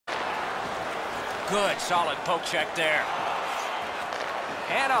Good, solid poke check there.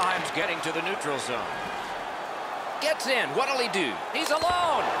 Anaheim's getting to the neutral zone. Gets in. What'll he do? He's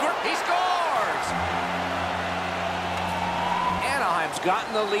alone. He scores! Anaheim's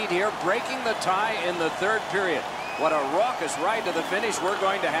gotten the lead here, breaking the tie in the third period. What a raucous ride to the finish we're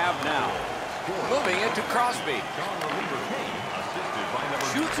going to have now. Moving into Crosby.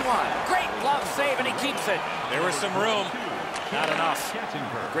 Shoots one. Great glove save, and he keeps it. There was some room. Not enough.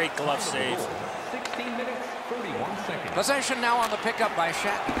 Great glove save. 16 minutes, 31 seconds. Possession now on the pickup by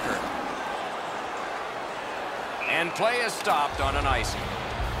Shattenkirk. And play is stopped on an icing.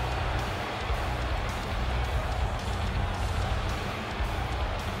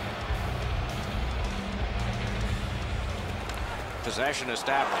 Possession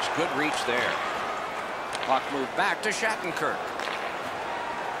established. Good reach there. Puck moved back to Shattenkirk.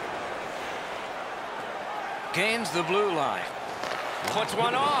 Gains the blue line. Puts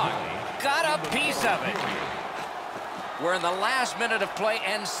one on. Got a piece of it. We're in the last minute of play,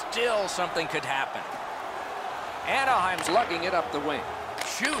 and still something could happen. Anaheim's lugging it up the wing.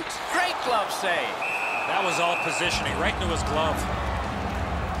 Shoots. Great glove save. That was all positioning, right into his glove.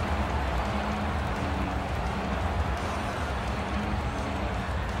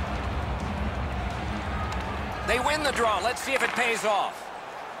 They win the draw. Let's see if it pays off.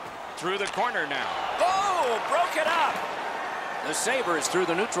 Through the corner now. Oh, broke it up. The Sabres through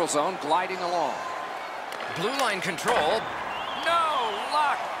the neutral zone, gliding along. Blue line control. No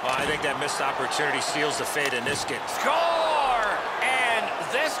luck. Well, I think that missed opportunity seals the fate in this game. Score! And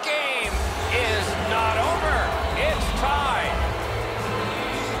this game is not over. It's tied.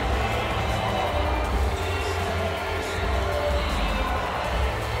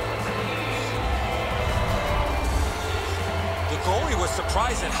 The goalie was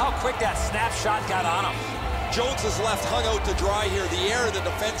surprised at how quick that snapshot got on him. Jones is left hung out to dry here. The error the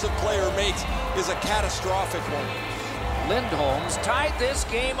defensive player makes is a catastrophic one. Lindholm's tied this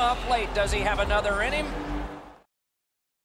game up late. Does he have another in him?